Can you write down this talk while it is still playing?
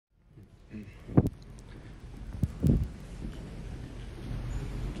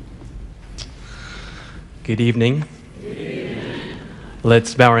Good evening.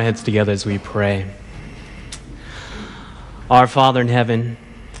 Let's bow our heads together as we pray. Our Father in heaven,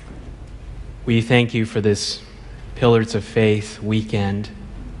 we thank you for this Pillars of Faith weekend.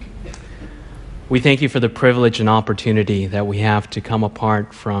 We thank you for the privilege and opportunity that we have to come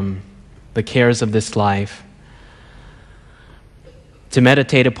apart from the cares of this life, to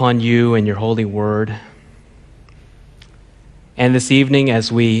meditate upon you and your holy word. And this evening,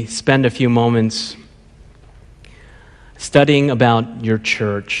 as we spend a few moments studying about your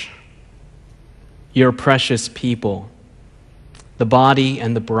church, your precious people, the body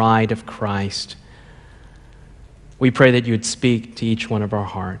and the bride of Christ, we pray that you would speak to each one of our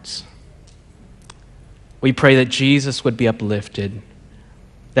hearts. We pray that Jesus would be uplifted,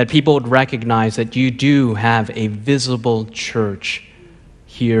 that people would recognize that you do have a visible church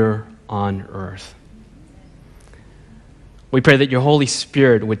here on earth. We pray that your Holy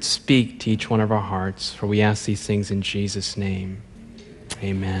Spirit would speak to each one of our hearts, for we ask these things in Jesus' name.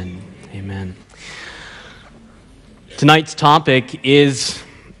 Amen. Amen. Tonight's topic is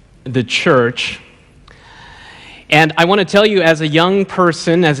the church. And I want to tell you, as a young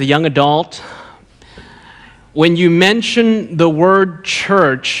person, as a young adult, when you mention the word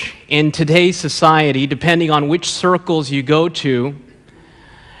church in today's society, depending on which circles you go to,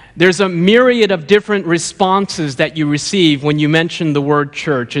 there's a myriad of different responses that you receive when you mention the word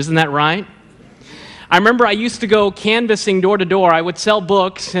church. Isn't that right? I remember I used to go canvassing door to door. I would sell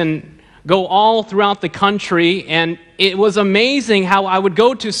books and go all throughout the country, and it was amazing how I would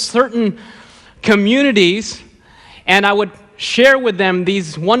go to certain communities and I would share with them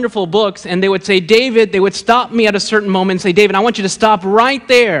these wonderful books, and they would say, David, they would stop me at a certain moment and say, David, I want you to stop right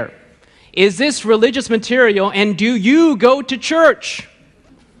there. Is this religious material, and do you go to church?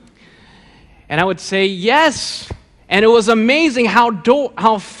 And I would say, yes. And it was amazing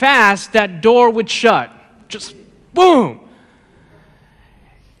how fast that door would shut. Just boom.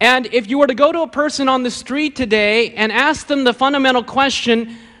 And if you were to go to a person on the street today and ask them the fundamental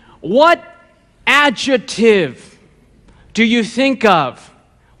question, what adjective do you think of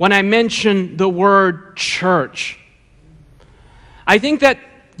when I mention the word church? I think that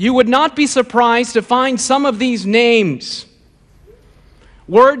you would not be surprised to find some of these names.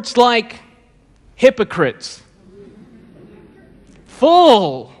 Words like hypocrites,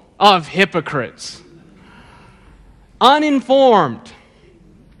 full of hypocrites, uninformed,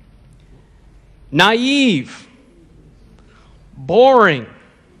 naive, boring.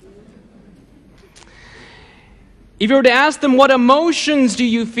 If you were to ask them, what emotions do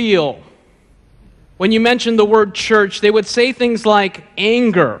you feel when you mention the word church, they would say things like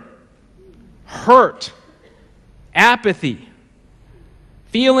anger, hurt, apathy,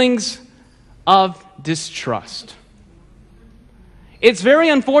 feelings of distrust. It's very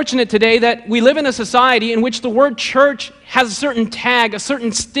unfortunate today that we live in a society in which the word church has a certain tag, a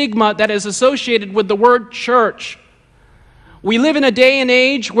certain stigma that is associated with the word church. We live in a day and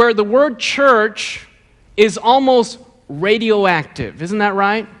age where the word church is almost radioactive. Isn't that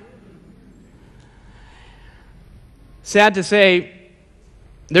right? Sad to say,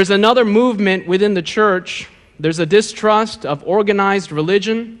 there's another movement within the church. There's a distrust of organized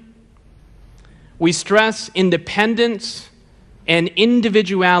religion. We stress independence and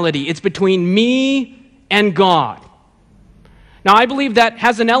individuality. It's between me and God. Now, I believe that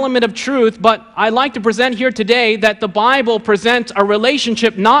has an element of truth, but I'd like to present here today that the Bible presents a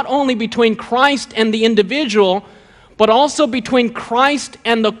relationship not only between Christ and the individual, but also between Christ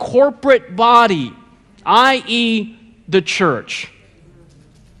and the corporate body, i.e., the church.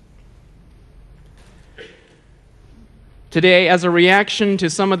 Today, as a reaction to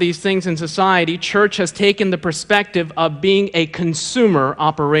some of these things in society, church has taken the perspective of being a consumer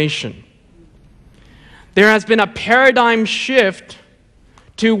operation. There has been a paradigm shift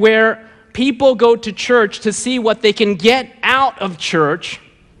to where people go to church to see what they can get out of church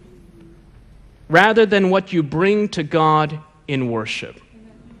rather than what you bring to God in worship.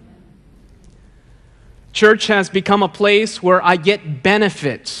 Church has become a place where I get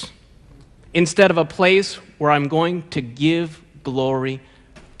benefits instead of a place where I'm going to give glory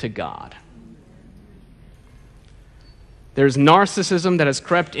to God. There's narcissism that has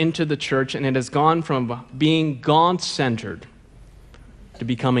crept into the church, and it has gone from being God-centered to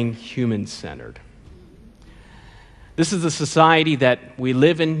becoming human-centered. This is the society that we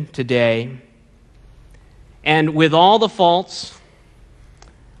live in today, and with all the faults,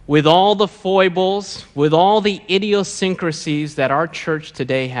 with all the foibles, with all the idiosyncrasies that our church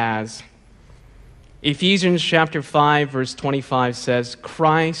today has, Ephesians chapter 5, verse 25 says,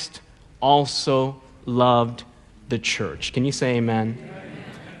 Christ also loved the church. Can you say amen?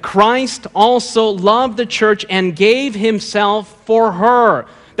 Christ also loved the church and gave himself for her.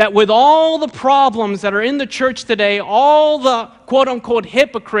 That with all the problems that are in the church today, all the quote-unquote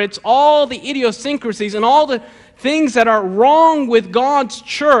hypocrites, all the idiosyncrasies, and all the things that are wrong with God's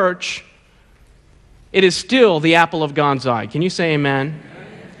church, it is still the apple of God's eye. Can you say amen?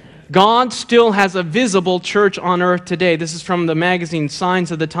 God still has a visible church on earth today. This is from the magazine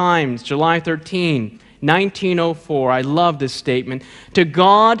Signs of the Times, July 13, 1904. I love this statement. To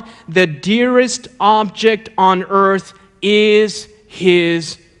God, the dearest object on earth is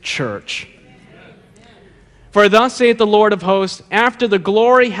his church. For thus saith the Lord of hosts, after the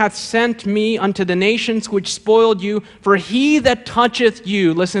glory hath sent me unto the nations which spoiled you, for he that toucheth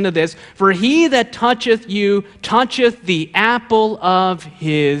you, listen to this, for he that toucheth you toucheth the apple of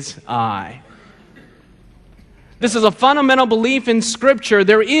his eye. This is a fundamental belief in Scripture.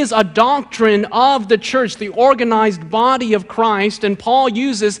 There is a doctrine of the church, the organized body of Christ, and Paul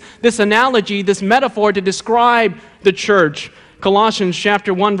uses this analogy, this metaphor to describe the church. Colossians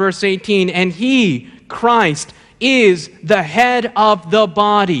chapter 1, verse 18, and he, Christ, is the head of the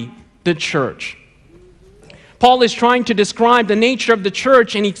body, the church. Paul is trying to describe the nature of the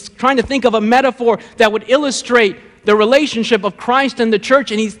church, and he's trying to think of a metaphor that would illustrate the relationship of Christ and the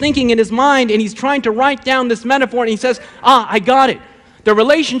church, and he's thinking in his mind, and he's trying to write down this metaphor, and he says, I got it. The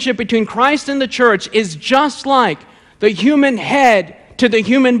relationship between Christ and the church is just like the human head to the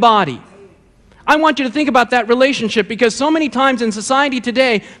human body. I want you to think about that relationship, because so many times in society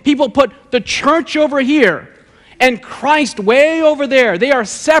today, people put the church over here and Christ way over there. They are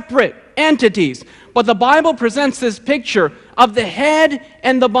separate entities. But the Bible presents this picture of the head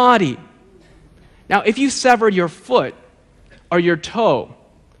and the body. Now, if you sever your foot or your toe,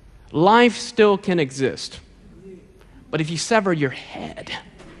 life still can exist. But if you sever your head,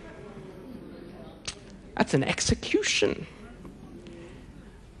 that's an execution.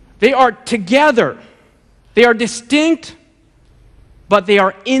 They are together. They are distinct, but they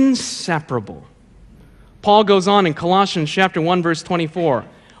are inseparable. Paul goes on in Colossians chapter 1, verse 24.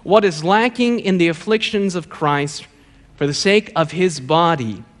 What is lacking in the afflictions of Christ for the sake of his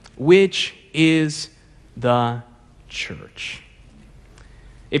body, which is the church.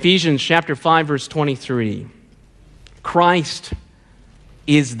 Ephesians chapter 5, verse 23. Christ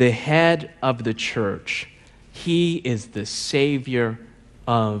is the head of the church. He is the Savior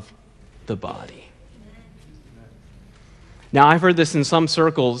of the body. Now, I've heard this in some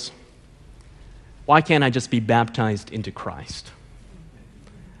circles. Why can't I just be baptized into Christ?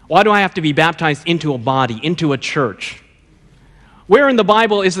 Why do I have to be baptized into a body, into a church? Where in the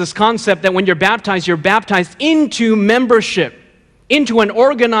Bible is this concept that when you're baptized into membership, into an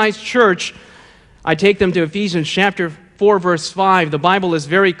organized church? I take them to Ephesians chapter 4, verse 5. The Bible is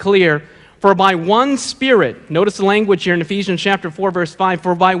very clear. For by one Spirit, notice the language here in Ephesians chapter 4, verse 5,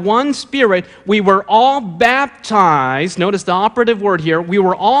 for by one Spirit we were all baptized, notice the operative word here, we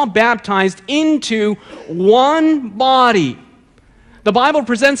were all baptized into one body. The Bible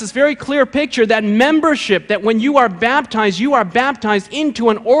presents this very clear picture that membership, that when you are baptized into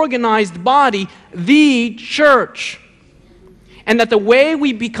an organized body, the church. And that the way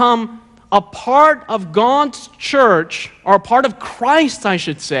we become a part of God's church, or a part of Christ, I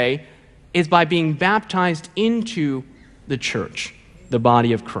should say, is by being baptized into the church, the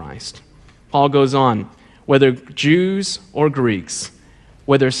body of Christ. Paul goes on, whether Jews or Greeks,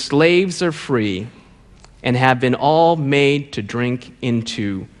 whether slaves or free, and have been all made to drink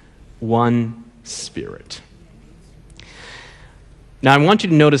into one Spirit. Now I want you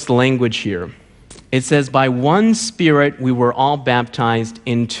to notice the language here. It says, by one Spirit we were all baptized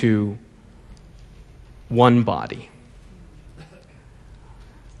into one body.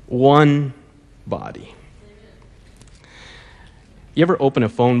 One body. You ever open a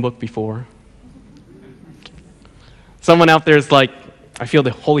phone book before? Someone out there is like, I feel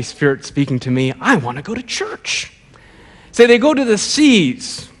the Holy Spirit speaking to me. I want to go to church. Say they go to the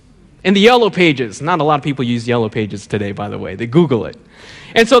C's in the yellow pages. Not a lot of people use yellow pages today, by the way. They Google it.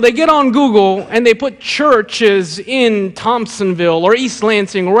 And so they get on Google and they put churches in Thompsonville or East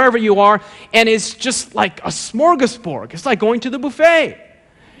Lansing or wherever you are, and it's just like a smorgasbord. It's like going to the buffet.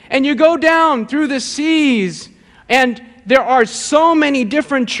 And you go down through the C's, and there are so many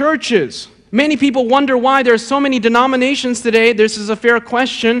different churches. Many people wonder why there are so many denominations today. This is a fair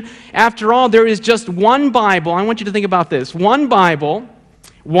question. After all, there is just one Bible. I want you to think about this. One Bible,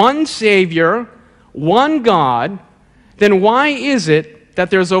 one Savior, one God. Then why is it that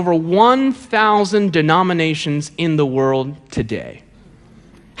there's over 1,000 denominations in the world today?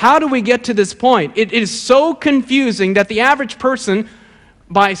 How do we get to this point? It is so confusing that the average person,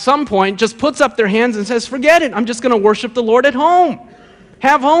 by some point, just puts up their hands and says, forget it, I'm just going to worship the Lord at home.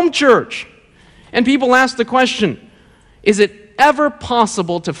 have home church. And people ask the question, is it ever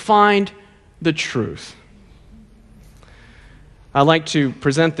possible to find the truth? I like to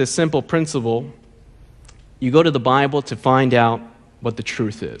present this simple principle. You go to the Bible to find out what the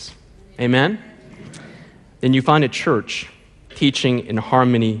truth is. Amen? Then you find a church teaching in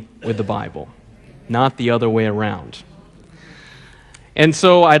harmony with the Bible, not the other way around. And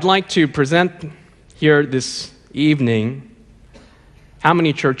so I'd like to present here this evening, how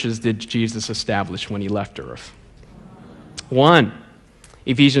many churches did Jesus establish when he left earth? 1.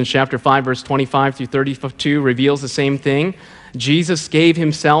 Ephesians chapter 5, verse 25 through 32 reveals the same thing. Jesus gave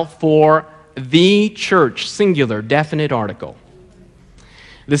himself for the church, singular, definite article.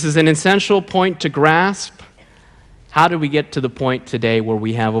 This is an essential point to grasp. How did we get to the point today where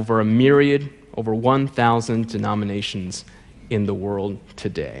we have over 1,000 denominations in the world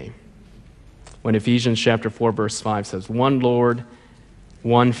today? When Ephesians chapter 4, verse 5 says, one Lord,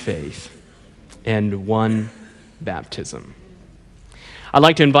 one faith, and one baptism. I'd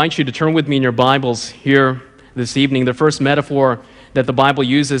like to invite you to turn with me in your Bibles here this evening. The first metaphor that the Bible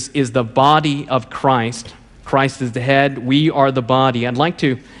uses is the body of Christ. Christ is the head, we are the body. I'd like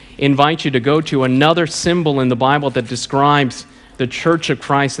to invite you to go to another symbol in the Bible that describes the church of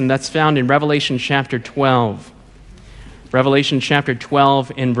Christ, and that's found in Revelation chapter 12. Revelation chapter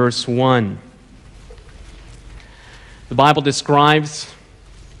 12 in verse 1. The Bible describes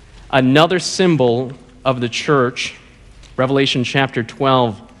another symbol of the church, Revelation chapter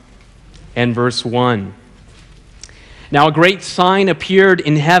 12 and verse 1. Now a great sign appeared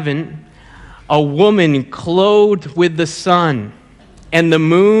in heaven, a woman clothed with the sun, and the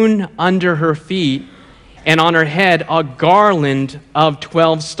moon under her feet, and on her head a garland of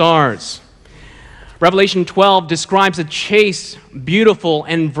 12 stars. Revelation 12 describes a chaste, beautiful,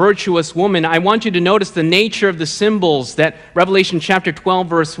 and virtuous woman. I want you to notice the nature of the symbols that Revelation chapter 12,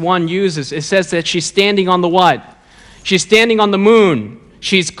 verse 1 uses. It says that she's standing on the what? She's standing on the moon.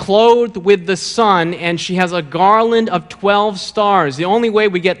 She's clothed with the sun, and she has a garland of 12 stars. The only way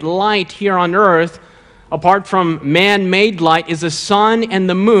we get light here on earth, apart from man-made light, is the sun and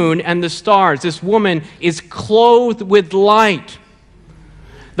the moon and the stars. This woman is clothed with light.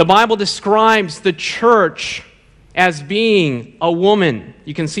 The Bible describes the church as being a woman.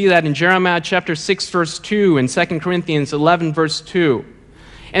 You can see that in Jeremiah chapter 6, verse 2, and 2 Corinthians 11, verse 2.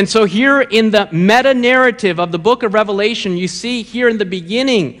 And so here in the meta-narrative of the book of Revelation, you see here in the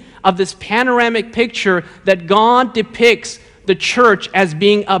beginning of this panoramic picture that God depicts the church as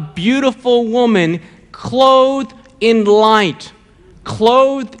being a beautiful woman clothed in light,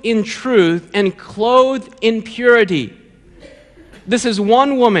 clothed in truth, and clothed in purity. This is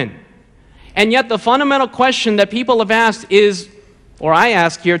one woman. And yet the fundamental question that people have asked is, or I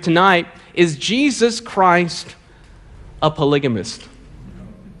ask here tonight, is Jesus Christ a polygamist?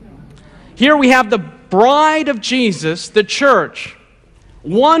 Here we have the bride of Jesus, the church,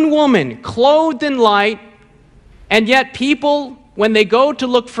 one woman clothed in light, and yet people, when they go to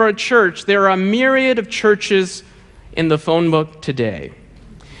look for a church, there are a myriad of churches in the phone book today.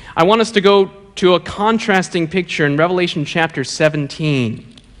 I want us to go to a contrasting picture in Revelation chapter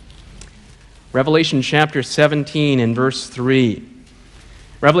 17. Revelation chapter 17 and verse 3.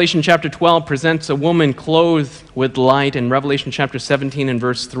 Revelation chapter 12 presents a woman clothed with light. In Revelation chapter 17 and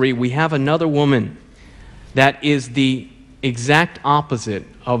verse 3, we have another woman that is the exact opposite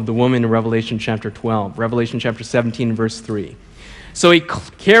of the woman in Revelation chapter 12. Revelation chapter 17 and verse 3. So he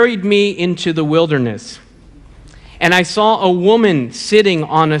carried me into the wilderness, and I saw a woman sitting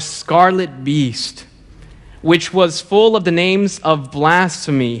on a scarlet beast, which was full of the names of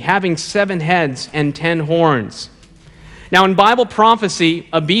blasphemy, having 7 heads and 10 horns. Now in Bible prophecy,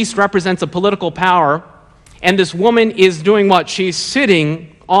 a beast represents a political power, and this woman is doing what? She's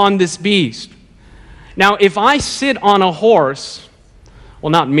sitting on this beast. Now if I sit on a horse,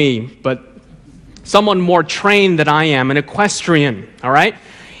 well, not me, but someone more trained than I am, an equestrian, all right?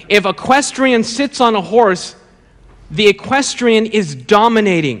 If an equestrian sits on a horse, the equestrian is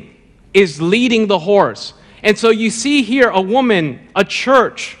dominating, is leading the horse. And so you see here a woman, a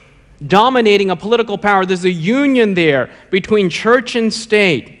church, dominating a political power. There's a union there between church and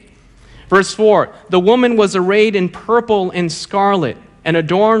state. Verse 4, the woman was arrayed in purple and scarlet, and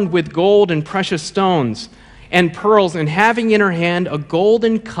adorned with gold and precious stones and pearls, and having in her hand a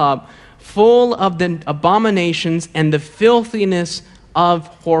golden cup full of the abominations and the filthiness of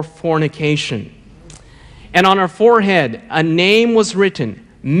her fornication. And on her forehead a name was written,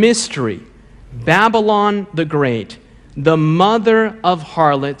 Mystery, Babylon the Great, the mother of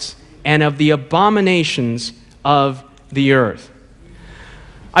harlots and of the abominations of the earth.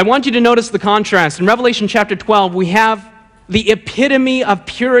 I want you to notice the contrast. In Revelation chapter 12, we have the epitome of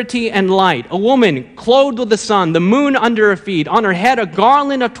purity and light. A woman clothed with the sun, the moon under her feet, on her head a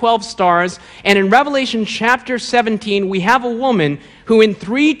garland of 12 stars. And in Revelation chapter 17, we have a woman who in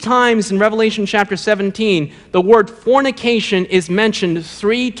 3 times in Revelation chapter 17, the word fornication is mentioned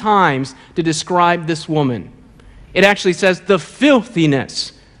 3 times to describe this woman. It actually says the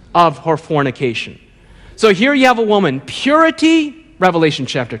filthiness of her fornication. So here you have a woman, purity, Revelation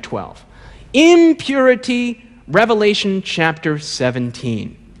chapter 12. Impurity, Revelation chapter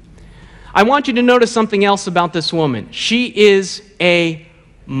 17. I want you to notice something else about this woman. She is a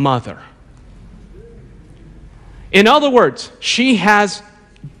mother. In other words, she has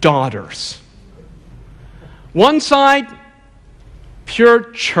daughters. One side,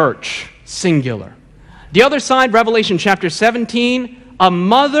 pure church, singular. The other side, Revelation chapter 17, a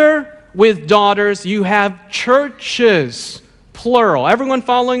mother with daughters. You have churches, plural. Everyone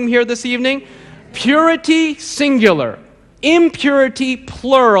following here this evening? Purity, singular. Impurity,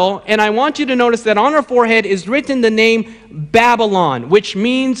 plural. And I want you to notice that on her forehead is written the name Babylon, which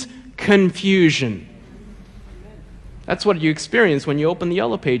means confusion. That's what you experience when you open the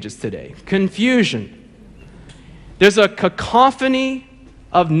yellow pages today. Confusion. There's a cacophony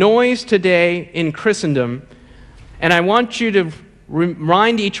of noise today in Christendom, and I want you to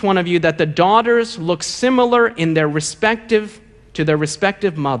remind each one of you that the daughters look similar in their to their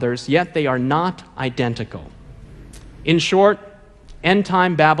respective mothers, yet they are not identical. In short,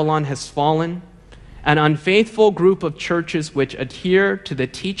 end-time Babylon has fallen, an unfaithful group of churches which adhere to the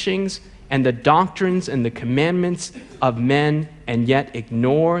teachings and the doctrines and the commandments of men and yet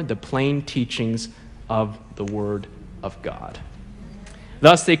ignore the plain teachings of the Word of God.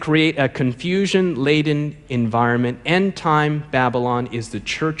 Thus, they create a confusion-laden environment. End-time Babylon is the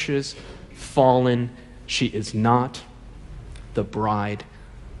church's fallen. She is not the bride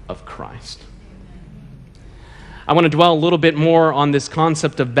of Christ. I want to dwell a little bit more on this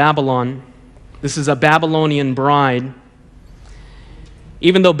concept of Babylon. This is a Babylonian bride.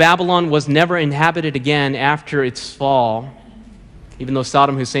 Even though Babylon was never inhabited again after its fall, even though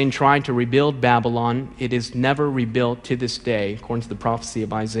Saddam Hussein tried to rebuild Babylon, it is never rebuilt to this day, according to the prophecy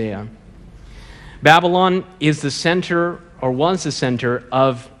of Isaiah. Babylon is the center, or was the center,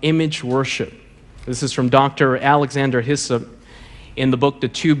 of image worship. This is from Dr. Alexander Hyssop in the book The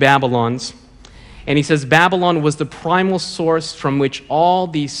Two Babylons. And he says, Babylon was the primal source from which all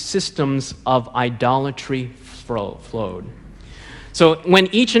these systems of idolatry flowed. So when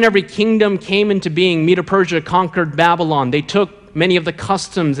each and every kingdom came into being, Medo-Persia conquered Babylon. They took many of the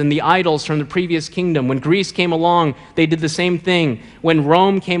customs and the idols from the previous kingdom. When Greece came along, they did the same thing. When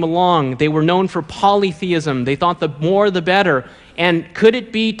Rome came along, they were known for polytheism. They thought the more the better. And could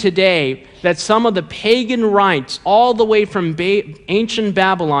it be today that some of the pagan rites, all the way from ancient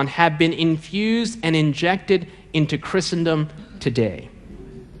Babylon, have been infused and injected into Christendom today?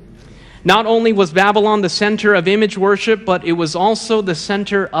 Not only was Babylon the center of image worship, but it was also the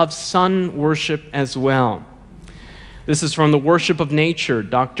center of sun worship as well. This is from the Worship of Nature.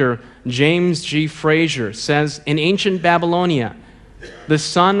 Dr. James G. Fraser says, in ancient Babylonia, the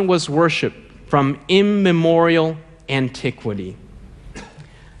sun was worshipped from immemorial antiquity.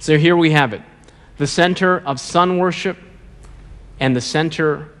 So here we have it, the center of sun worship and the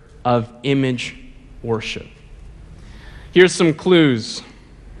center of image worship. Here's some clues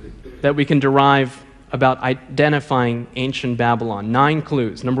that we can derive about identifying ancient Babylon. 9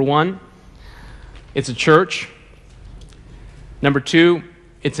 clues. Number 1, it's a church. Number 2,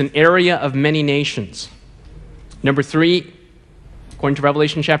 it's an area of many nations. Number 3, according to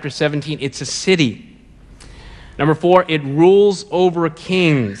Revelation chapter 17, it's a city. Number 4, it rules over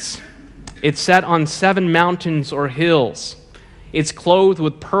kings. It's set on 7 mountains or hills. It's clothed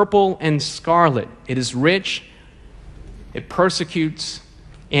with purple and scarlet. It is rich, it persecutes,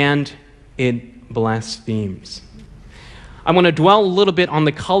 and it blasphemes. I want to dwell a little bit on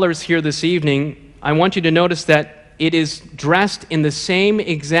the colors here this evening. I want you to notice that it is dressed in the same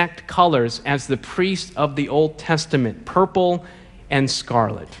exact colors as the priests of the Old Testament, purple and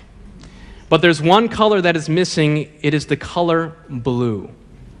scarlet. But there's one color that is missing. It is the color blue.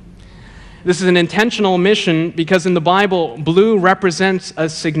 This is an intentional omission because in the Bible, blue represents a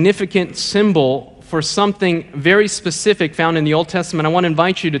significant symbol for something very specific found in the Old Testament. I want to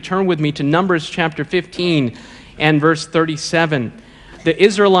invite you to turn with me to Numbers chapter 15 and verse 37. The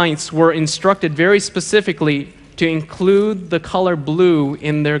Israelites were instructed very specifically to include the color blue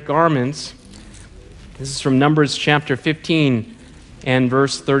in their garments. This is from Numbers chapter 15 and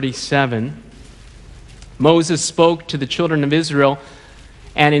verse 37. Moses spoke to the children of Israel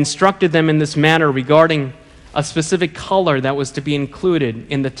and instructed them in this manner regarding a specific color that was to be included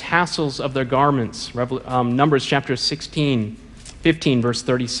in the tassels of their garments. Numbers chapter 15, verse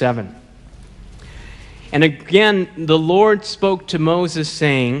 37. And again, the Lord spoke to Moses,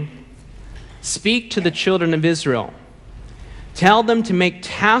 saying, "Speak to the children of Israel. Tell them to make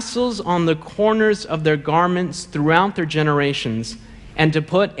tassels on the corners of their garments throughout their generations, and to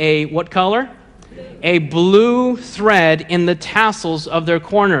put a," what color? "A blue thread in the tassels of their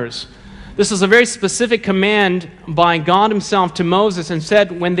corners." This is a very specific command by God himself to Moses, and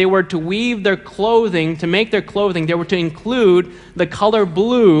said when they were to weave their clothing, to make their clothing, they were to include the color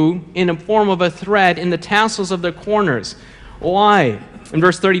blue in a form of a thread in the tassels of their corners. Why? In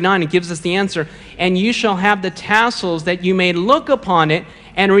verse 39, it gives us the answer. "And you shall have the tassels that you may look upon it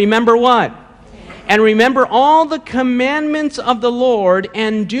and remember" what? "And remember all the commandments of the Lord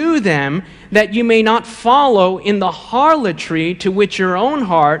and do them, that you may not follow in the harlotry to which your own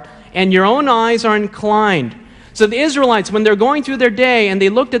heart and your own eyes are inclined." So the Israelites, when they're going through their day and they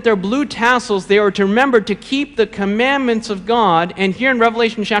looked at their blue tassels, they were to remember to keep the commandments of God. And here in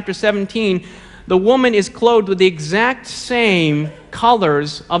Revelation chapter 17, the woman is clothed with the exact same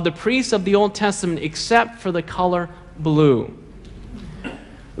colors of the priests of the Old Testament, except for the color blue.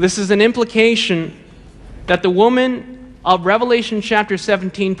 This is an implication that the woman of Revelation chapter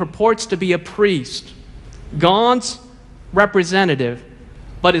 17 purports to be a priest, God's representative,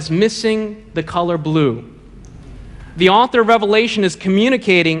 but is missing the color blue. The author of Revelation is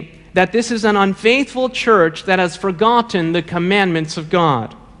communicating that this is an unfaithful church that has forgotten the commandments of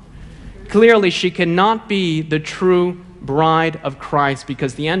God. Clearly, she cannot be the true bride of Christ,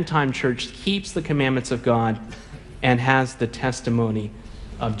 because the end-time church keeps the commandments of God and has the testimony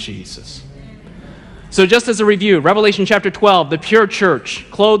of Jesus. So just as a review, Revelation chapter 12, the pure church,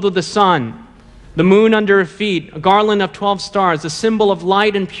 clothed with the sun, the moon under her feet, a garland of 12 stars, a symbol of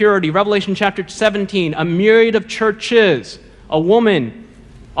light and purity. Revelation chapter 17, a myriad of churches, a woman,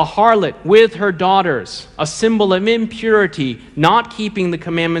 a harlot with her daughters, a symbol of impurity, not keeping the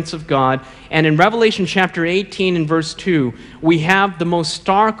commandments of God. And in Revelation chapter 18 and verse 2, we have the most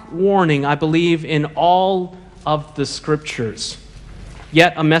stark warning, I believe, in all of the scriptures.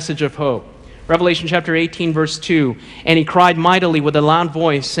 Yet a message of hope. Revelation chapter 18 verse 2, "And he cried mightily with a loud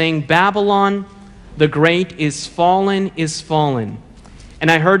voice, saying, Babylon the great is fallen, is fallen.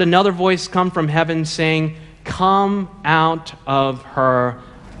 And I heard another voice come from heaven saying, Come out of her,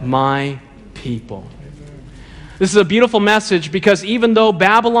 my people." This is a beautiful message, because even though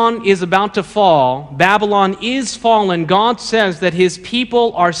Babylon is about to fall, Babylon is fallen, God says that his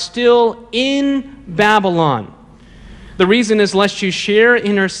people are still in Babylon. The reason is lest you share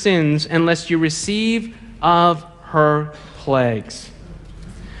in her sins and lest you receive of her plagues.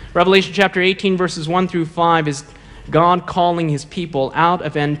 Revelation chapter 18 verses 1 through 5 is God calling his people out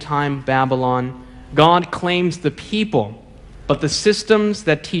of end-time Babylon. God claims the people, but the systems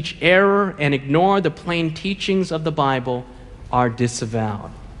that teach error and ignore the plain teachings of the Bible are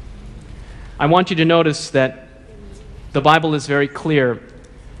disavowed. I want you to notice that the Bible is very clear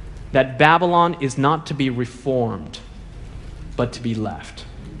that Babylon is not to be reformed, but to be left.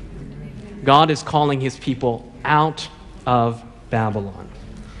 God is calling his people out of Babylon.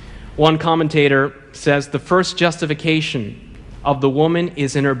 One commentator says the first justification of the woman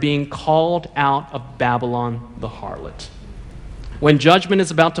is in her being called out of Babylon the harlot. When judgment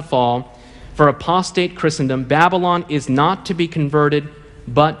is about to fall for apostate Christendom, Babylon is not to be converted,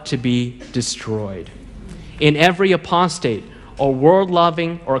 but to be destroyed. In every apostate or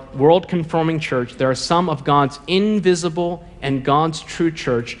world-loving or world-conforming church, there are some of God's invisible and God's true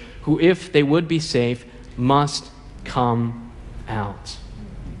church who, if they would be safe, must come out.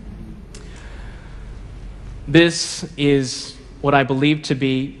 This is what I believe to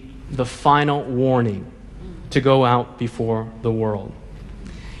be the final warning to go out before the world.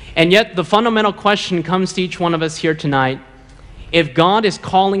 And yet the fundamental question comes to each one of us here tonight. If God is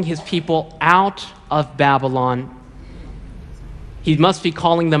calling his people out of Babylon, he must be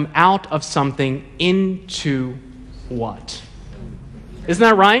calling them out of something into what? Isn't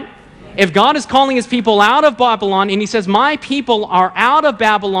that right? If God is calling his people out of Babylon and he says, my people are out of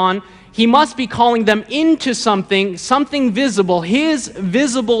Babylon, he must be calling them into something visible, his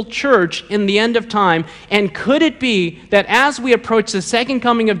visible church in the end of time. And could it be that as we approach the second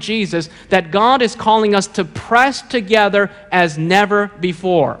coming of Jesus, that God is calling us to press together as never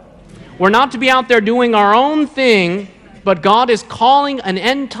before? We're not to be out there doing our own thing, but God is calling an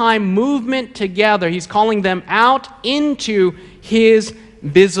end-time movement together. He's calling them out into his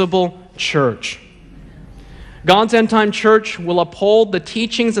visible church. God's end-time church will uphold the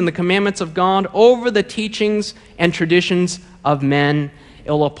teachings and the commandments of God over the teachings and traditions of men. It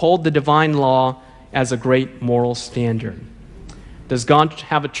will uphold the divine law. as a great moral standard. Does God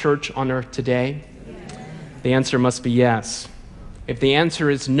have a church on earth today? The answer must be yes. If the answer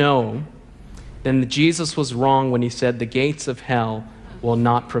is no, then Jesus was wrong when he said the gates of hell will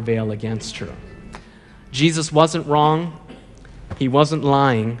not prevail against her. Jesus wasn't wrong. He wasn't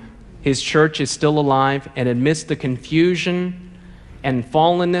lying. His church is still alive, and amidst the confusion and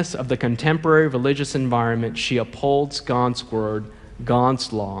fallenness of the contemporary religious environment, she upholds God's word,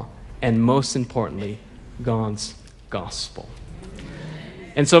 God's law, and most importantly, God's gospel.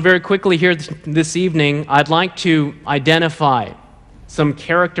 And so very quickly here this evening, I'd like to identify some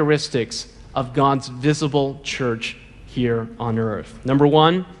characteristics of God's visible church here on earth. Number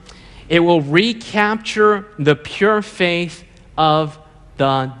one, it will recapture the pure faith of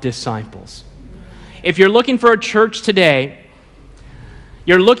the disciples. If you're looking for a church today,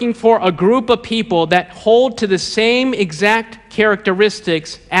 you're looking for a group of people that hold to the same exact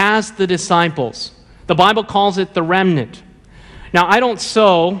characteristics as the disciples. The Bible calls it the remnant. Now, I don't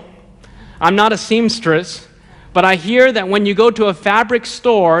sew. I'm not a seamstress. But I hear that when you go to a fabric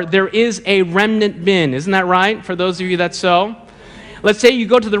store, there is a remnant bin. Isn't that right, for those of you that sew? Let's say you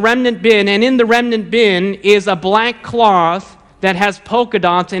go to the remnant bin, and in the remnant bin is a black cloth that has polka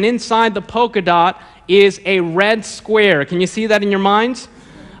dots, and inside the polka dot is a red square. Can you see that in your minds?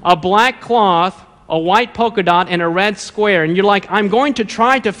 A black cloth, a white polka dot, and a red square. And you're like, I'm going to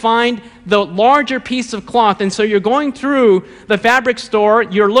try to find the larger piece of cloth. And so you're going through the fabric store,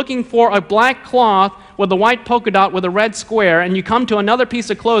 you're looking for a black cloth with a white polka dot with a red square, and you come to another piece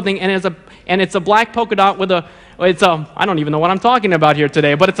of clothing, and it's a black polka dot with I don't even know what I'm talking about here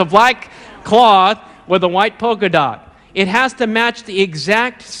today, but it's a black cloth with a white polka dot. It has to match the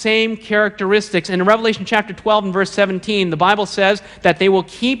exact same characteristics. In Revelation chapter 12 and verse 17, the Bible says that they will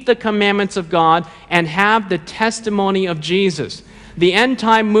keep the commandments of God and have the testimony of Jesus. The end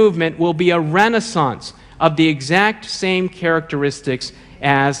time movement will be a renaissance of the exact same characteristics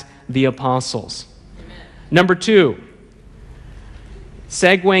as the apostles. Number two,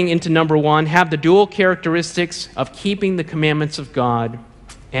 segueing into number one, have the dual characteristics of keeping the commandments of God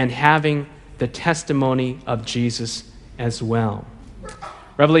and having the testimony of Jesus as well.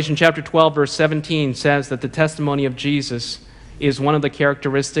 Revelation chapter 12, verse 17 says that the testimony of Jesus is one of the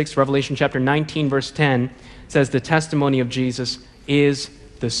characteristics. Revelation chapter 19, verse 10 says the testimony of Jesus is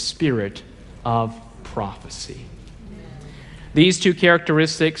the spirit of prophecy. These two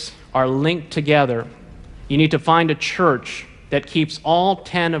characteristics are linked together. You need to find a church that keeps all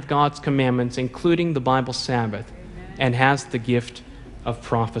 10 of God's commandments, including the Bible Sabbath, and has the gift of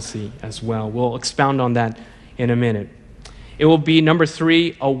prophecy as well. We'll expound on that in a minute. It will be, number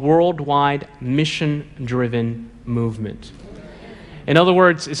three, a worldwide mission-driven movement. In other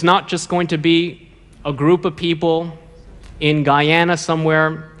words, it's not just going to be a group of people in Guyana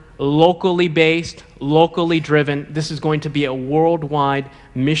somewhere, locally based, locally driven. This is going to be a worldwide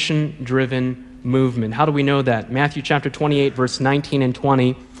mission-driven movement. How do we know that? Matthew chapter 28, verse 19 and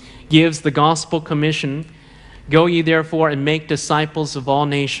 20 gives the gospel commission, "Go ye therefore and make disciples of all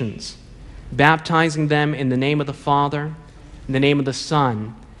nations, baptizing them in the name of the Father, in the name of the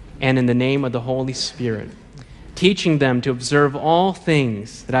Son, and in the name of the Holy Spirit, teaching them to observe all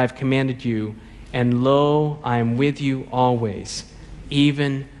things that I have commanded you, and lo, I am with you always,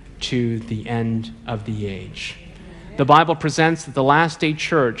 even to the end of the age." The Bible presents that the last day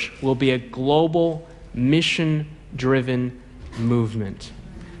church will be a global, mission-driven movement.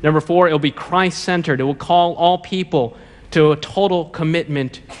 Number four, it will be Christ-centered. It will call all people to a total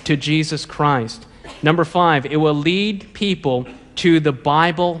commitment to Jesus Christ. Number five, it will lead people to the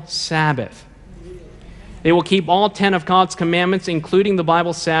Bible Sabbath. They will keep all 10 of God's commandments, including the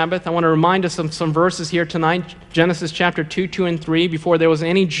Bible Sabbath. I want to remind us of some verses here tonight. Genesis chapter 2, 2, and 3. Before there was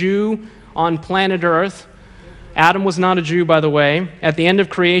any Jew on planet Earth, Adam was not a Jew, by the way. At the end of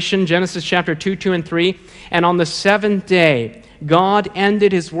creation, Genesis chapter 2, 2, and 3, and on the seventh day, God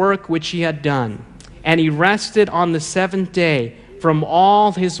ended his work which he had done, and he rested on the seventh day from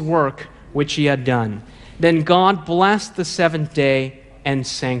all his work which he had done. Then God blessed the seventh day and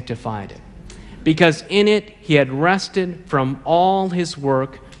sanctified it, because in it he had rested from all his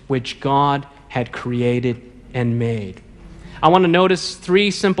work which God had created and made. I want to notice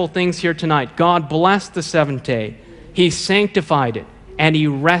three simple things here tonight. God blessed the seventh day, he sanctified it, and he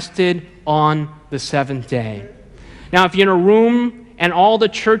rested on the seventh day. Now, if you're in a room and all the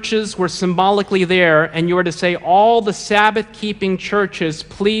churches were symbolically there, and you were to say, all the Sabbath-keeping churches,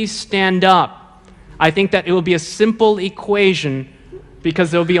 please stand up, I think that it will be a simple equation,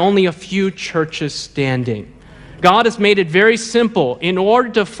 because there will be only a few churches standing. God has made it very simple. In order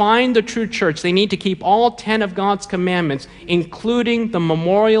to find the true church, they need to keep all 10 of God's commandments, including the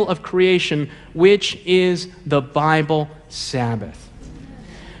memorial of creation, which is the Bible Sabbath.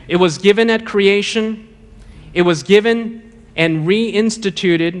 It was given at creation. It was given and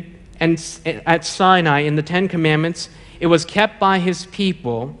reinstituted at Sinai in the 10 Commandments. It was kept by his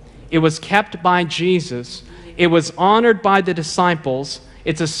people. It was kept by Jesus. It was honored by the disciples.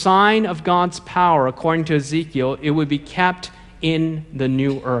 It's a sign of God's power. According to Ezekiel, it would be kept in the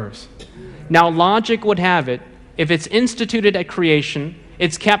new earth. Now, logic would have it, if it's instituted at creation,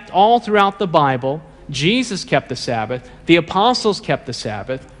 it's kept all throughout the Bible, Jesus kept the Sabbath, the apostles kept the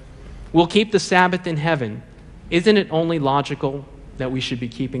Sabbath, we'll keep the Sabbath in heaven. Isn't it only logical that we should be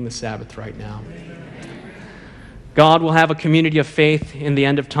keeping the Sabbath right now? God will have a community of faith in the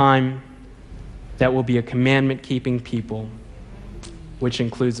end of time that will be a commandment-keeping people, which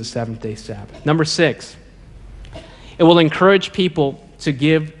includes the seventh-day Sabbath. Number 6, it will encourage people to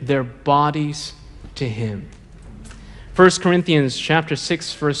give their bodies to him. 1 Corinthians chapter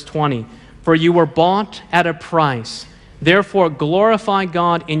 6, verse 20, "For you were bought at a price. Therefore glorify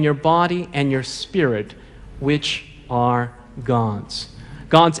God in your body and your spirit, which are God's."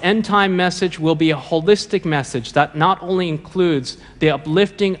 God's end-time message will be a holistic message that not only includes the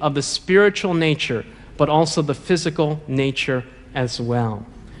uplifting of the spiritual nature, but also the physical nature as well.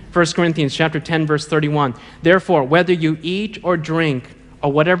 1 Corinthians chapter 10, verse 31. "Therefore, whether you eat or drink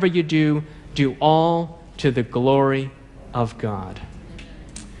or whatever you do, do all to the glory of God."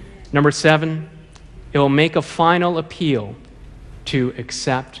 Number 7, it will make a final appeal to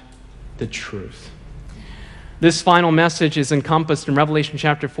accept the truth. This final message is encompassed in Revelation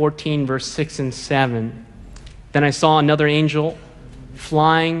chapter 14, verse 6 and 7. "Then I saw another angel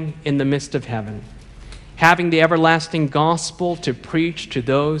flying in the midst of heaven, having the everlasting gospel to preach to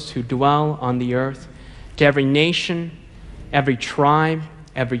those who dwell on the earth, to every nation, every tribe,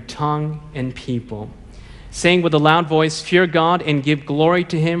 every tongue and people, saying with a loud voice, 'Fear God and give glory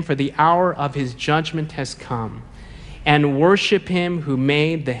to him, for the hour of his judgment has come. And worship him who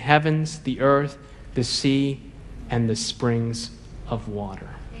made the heavens, the earth, the sea, and the springs of water.'"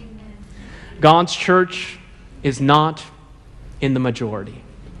 Amen. God's church is not in the majority.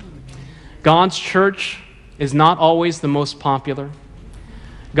 God's church is not always the most popular.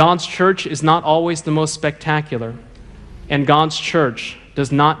 God's church is not always the most spectacular. And God's church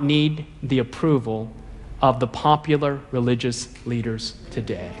does not need the approval of the popular religious leaders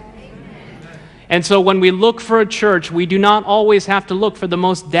today. And so when we look for a church, we do not always have to look for the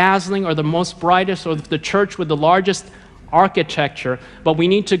most dazzling or the most brightest or the church with the largest architecture, but we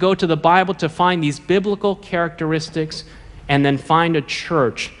need to go to the Bible to find these biblical characteristics and then find a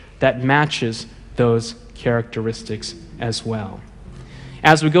church that matches those characteristics as well.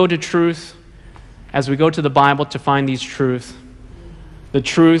 As we go to truth, as we go to the Bible to find these truths, the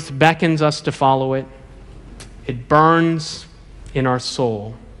truth beckons us to follow it. It burns in our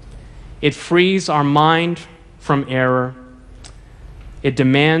soul. It frees our mind from error. It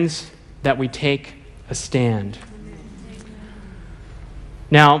demands that we take a stand.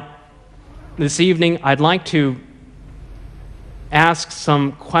 Now, this evening, I'd like to ask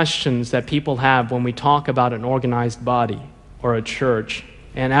some questions that people have when we talk about an organized body or a church.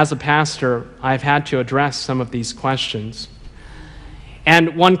 And as a pastor, I've had to address some of these questions.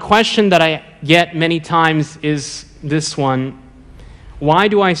 And one question that I get many times is this one: why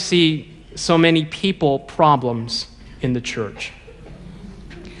do I see so many people problems in the church?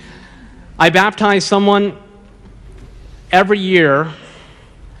 I baptize someone every year,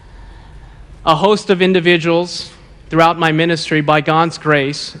 a host of individuals throughout my ministry by God's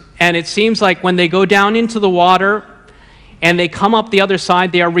grace, and it seems like when they go down into the water and they come up the other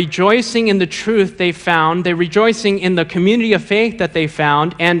side, they are rejoicing in the truth they found. They're rejoicing in the community of faith that they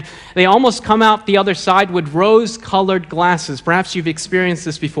found, and they almost come out the other side with rose-colored glasses. Perhaps you've experienced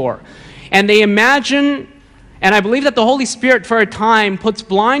this before. And they imagine, and I believe that the Holy Spirit for a time puts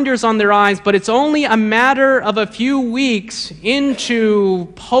blinders on their eyes, but it's only a matter of a few weeks into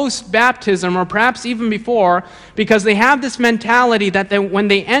post-baptism, or perhaps even before, because they have this mentality that when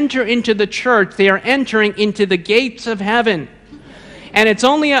they enter into the church, they are entering into the gates of heaven. And it's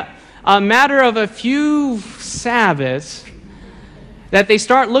only a matter of a few Sabbaths that they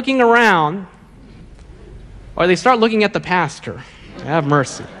start looking around, or they start looking at the pastor. Have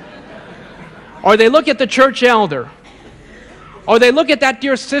mercy. Or they look at the church elder, or they look at that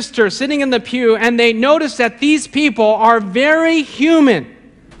dear sister sitting in the pew, and they notice that these people are very human.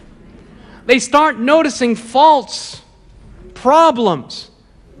 They start noticing faults, problems,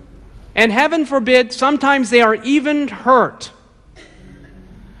 and heaven forbid, sometimes they are even hurt.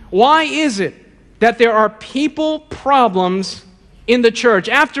 Why is it that there are people problems in the church.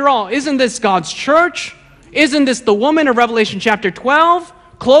 After all, isn't this God's church? Isn't this the woman of Revelation chapter 12,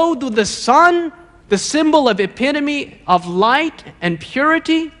 clothed with the sun, the symbol of epitome of light and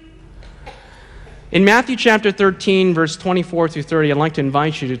purity? In Matthew chapter 13, verse 24 through 30, I'd like to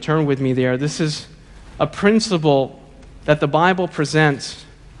invite you to turn with me there. This is a principle that the Bible presents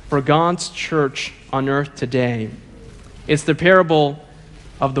for God's church on earth today. It's the parable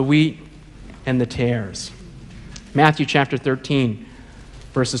of the wheat and the tares. Matthew chapter 13,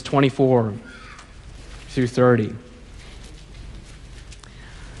 verses 24 through 30.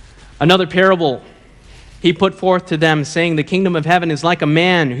 Another parable he put forth to them, saying, the kingdom of heaven is like a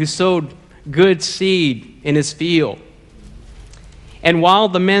man who sowed good seed in his field. And while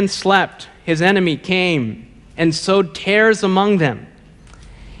the men slept, his enemy came and sowed tares among them,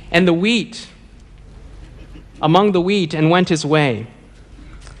 and the wheat among the wheat, and went his way.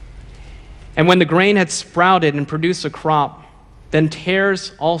 And when the grain had sprouted and produced a crop, then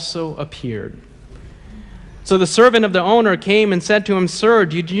tares also appeared. So the servant of the owner came and said to him, Sir,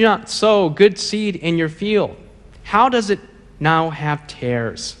 you do not sow good seed in your field. How does it now have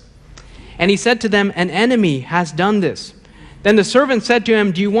tares? And he said to them, An enemy has done this. Then the servant said to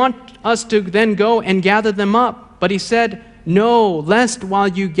him, Do you want us to then go and gather them up? But he said, No, lest while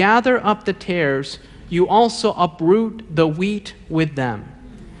you gather up the tares, you also uproot the wheat with them.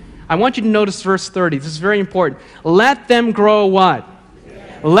 I want you to notice verse 30. This is very important. Let them grow what?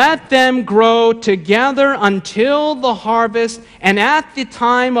 Let them grow together until the harvest, and at the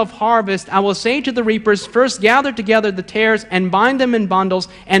time of harvest I will say to the reapers, First gather together the tares and bind them in bundles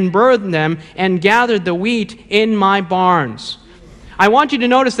and burn them, and gather the wheat in my barns. I want you to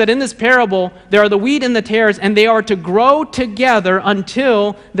notice that in this parable there are the wheat and the tares, and they are to grow together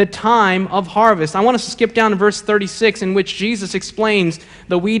until the time of harvest. I want us to skip down to verse 36, in which Jesus explains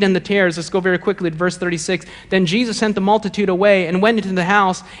the wheat and the tares. Let's go very quickly to verse 36. Then Jesus sent the multitude away and went into the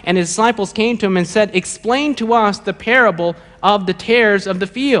house, and his disciples came to him and said, Explain to us the parable of the tares of the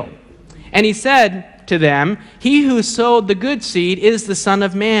field. And he said to them, He who sowed the good seed is the Son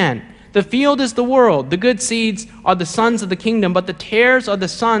of Man. The field is the world. The good seeds are the sons of the kingdom, but the tares are the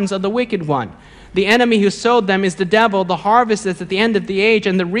sons of the wicked one. The enemy who sowed them is the devil. The harvest is at the end of the age,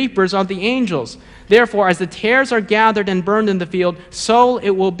 and the reapers are the angels. Therefore, as the tares are gathered and burned in the field, so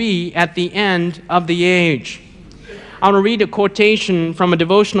it will be at the end of the age. I want to read a quotation from a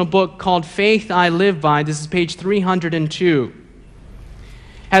devotional book called Faith I Live By. This is page 302.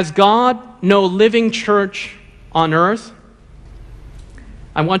 Has God no living church on earth?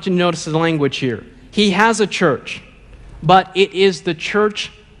 I want you to notice the language here. He has a church, but it is the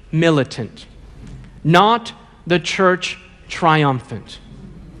church militant, not the church triumphant.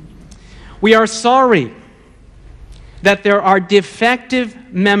 We are sorry that there are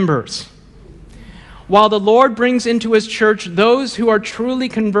defective members. While the Lord brings into his church those who are truly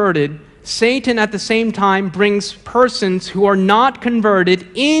converted, Satan at the same time brings persons who are not converted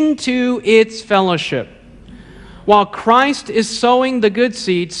into its fellowship. While Christ is sowing the good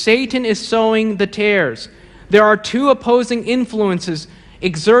seed, Satan is sowing the tares. There are two opposing influences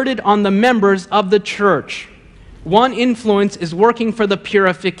exerted on the members of the church. One influence is working for the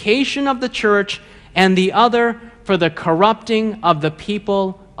purification of the church, and the other for the corrupting of the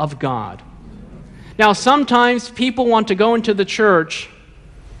people of God. Now, sometimes people want to go into the church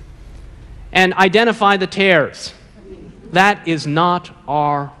and identify the tares. That is not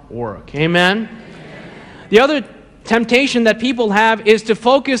our work. Amen? The other temptation that people have is to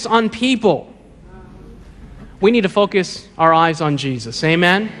focus on people. We need to focus our eyes on Jesus.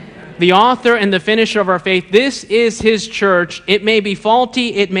 Amen? The author and the finisher of our faith. This is his church. It may be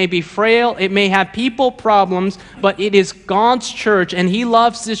faulty, it may be frail, it may have people problems, but it is God's church, and he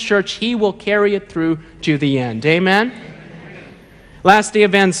loves this church. He will carry it through to the end. Amen? Last day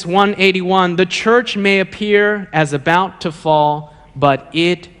events 181. The church may appear as about to fall, but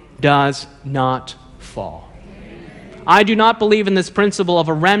it does not fall. I do not believe in this principle of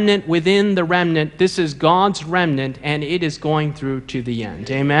a remnant within the remnant. This is God's remnant, and it is going through to the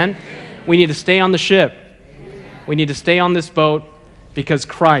end. Amen? We need to stay on the ship. We need to stay on this boat because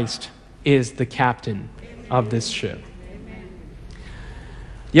Christ is the captain of this ship.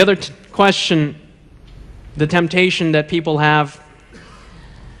 The other question, the temptation that people have,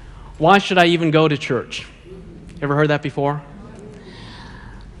 why should I even go to church? Ever heard that before?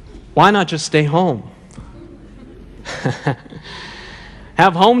 Why not just stay home?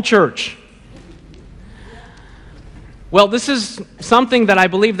 Have home church. Well, this is something that I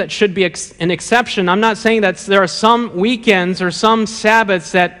believe that should be an exception. I'm not saying that there are some weekends or some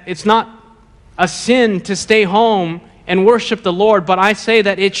Sabbaths that it's not a sin to stay home and worship the Lord, but I say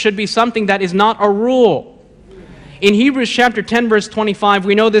that it should be something that is not a rule. In Hebrews chapter 10, verse 25,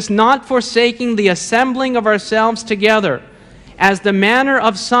 we know this, not forsaking the assembling of ourselves together, as the manner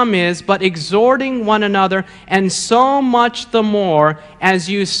of some is, but exhorting one another, and so much the more as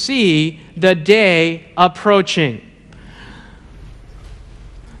you see the day approaching.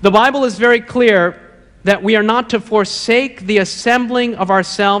 The Bible is very clear that we are not to forsake the assembling of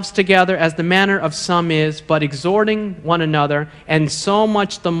ourselves together as the manner of some is, but exhorting one another, and so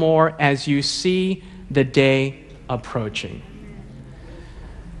much the more as you see the day approaching.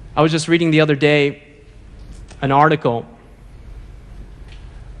 I was just reading the other day an article,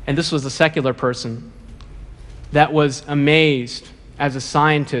 and this was a secular person that was amazed as a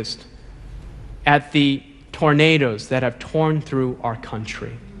scientist at the tornadoes that have torn through our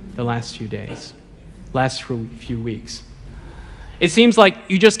country the last few days. Last few weeks. It seems like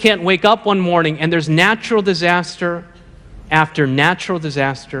you just can't wake up one morning and there's natural disaster after natural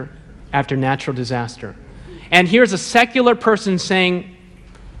disaster after natural disaster. And here's a secular person saying,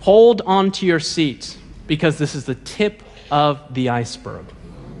 hold on to your seats because this is the tip of the iceberg.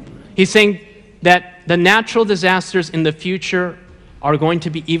 He's saying that the natural disasters in the future are going to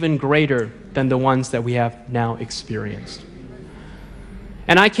be even greater than the ones that we have now experienced.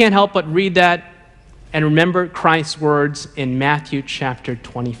 And I can't help but read that and remember Christ's words in Matthew chapter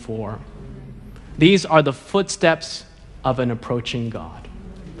 24. These are the footsteps of an approaching God.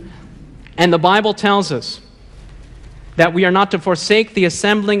 And the Bible tells us that we are not to forsake the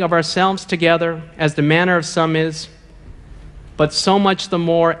assembling of ourselves together, as the manner of some is, but so much the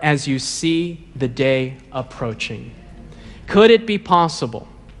more as you see the day approaching. Could it be possible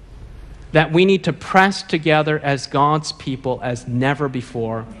that we need to press together as God's people as never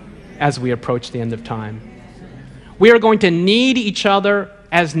before as we approach the end of time? We are going to need each other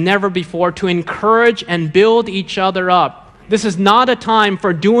as never before to encourage and build each other up. This is not a time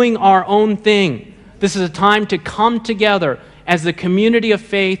for doing our own thing. This is a time to come together as the community of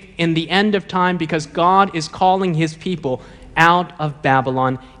faith in the end of time, because God is calling His people out of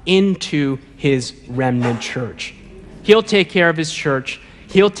Babylon into His remnant church. He'll take care of His church.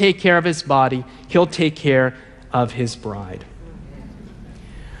 He'll take care of His body. He'll take care of His bride.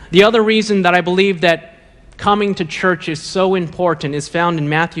 The other reason that I believe that coming to church is so important is found in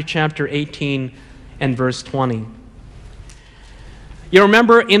Matthew chapter 18 and verse 20. You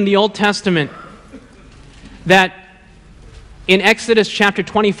remember in the Old Testament that in Exodus chapter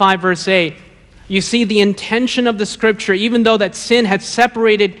 25 verse 8, you see the intention of the Scripture, even though that sin had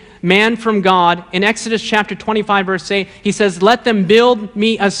separated man from God. In Exodus chapter 25 verse 8, He says, let them build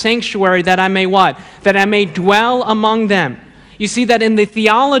me a sanctuary that I may what? That I may dwell among them. You see that in the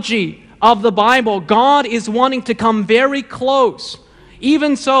theology of the Bible, God is wanting to come very close.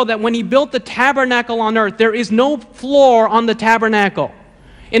 Even so that when He built the tabernacle on earth, there is no floor on the tabernacle.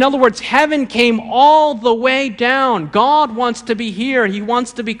 In other words, heaven came all the way down. God wants to be here. He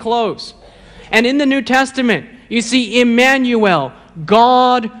wants to be close. And in the New Testament, you see Emmanuel,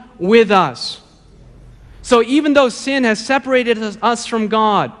 God with us. So even though sin has separated us from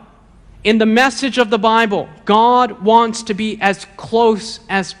God, in the message of the Bible, God wants to be as close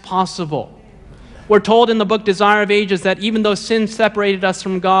as possible. We're told in the book Desire of Ages that even though sin separated us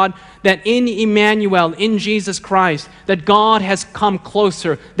from God, that in Emmanuel, in Jesus Christ, that God has come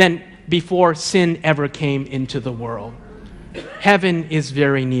closer than before sin ever came into the world. Heaven is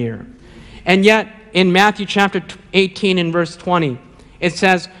very near. And yet, in Matthew chapter 18 and verse 20, it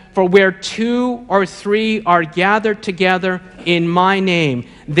says, for where 2 or 3 are gathered together in my name,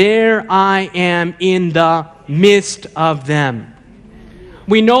 there I am in the midst of them.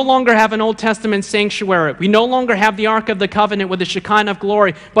 We no longer have an Old Testament sanctuary. We no longer have the Ark of the Covenant with the Shekinah of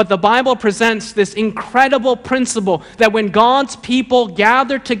glory. But the Bible presents this incredible principle that when God's people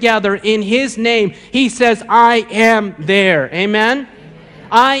gather together in His name, He says, I am there. Amen?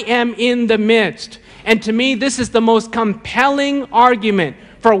 I am in the midst. And to me, this is the most compelling argument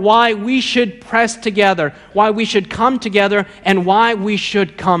for why we should press together, why we should come together, and why we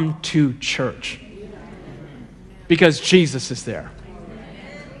should come to church. Because Jesus is there.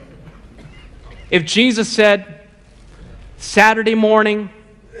 If Jesus said, Saturday morning,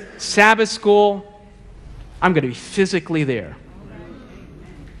 Sabbath school, I'm going to be physically there,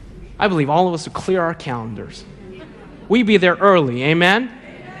 I believe all of us would clear our calendars. We'd be there early, amen?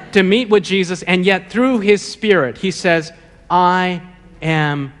 To meet with Jesus, and yet through His Spirit, He says, I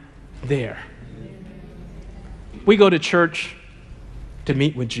am there. We go to church to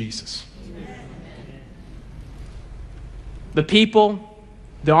meet with Jesus. The people,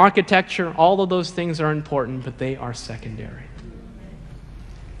 the architecture, all of those things are important, but they are secondary.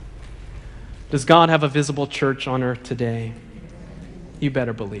 Does God have a visible church on earth today? You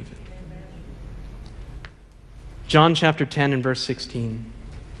better believe it. John chapter 10 and verse 16.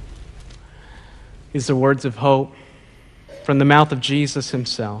 These are words of hope from the mouth of Jesus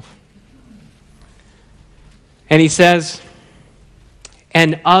himself. And he says,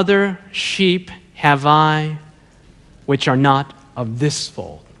 "And other sheep have I, which are not of this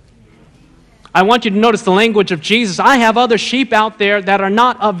fold." I want you to notice the language of Jesus. I have other sheep out there that are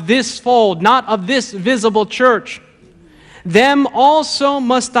not of this fold, not of this visible church. Them also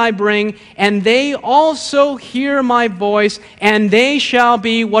must I bring, and they also hear my voice, and they shall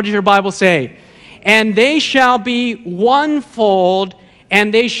be, what does your Bible say? And they shall be one fold,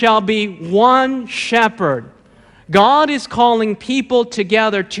 and they shall be one shepherd. God is calling people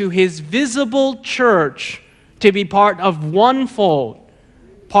together to his visible church to be part of one fold,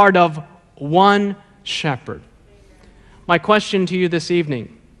 part of one shepherd. My question to you this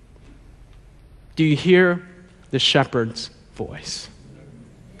evening, do you hear the shepherd's voice?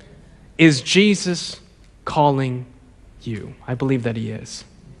 Is Jesus calling you? I believe that he is.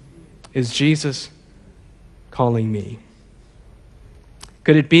 Is Jesus calling me?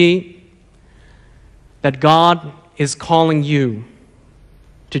 Could it be that God is calling you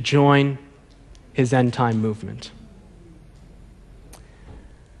to join his end-time movement?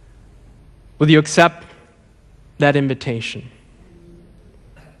 Will you accept that invitation?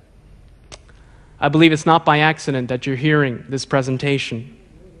 I believe it's not by accident that you're hearing this presentation.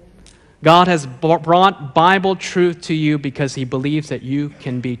 God has brought Bible truth to you because he believes that you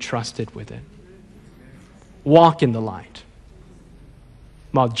can be trusted with it. Walk in the light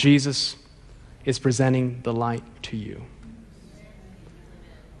while Jesus is presenting the light to you.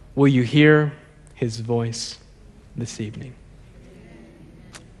 Will you hear his voice this evening?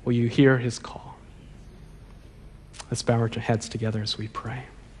 Will you hear his call? Let's bow our heads together as we pray.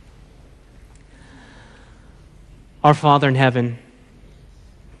 Our Father in heaven,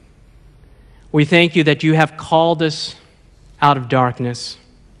 we thank you that you have called us out of darkness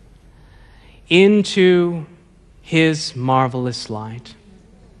into his marvelous light.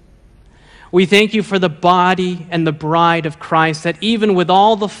 We thank you for the body and the bride of Christ, that even with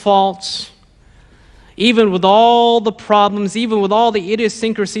all the faults, even with all the problems, even with all the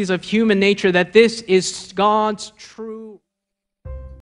idiosyncrasies of human nature, that this is God's true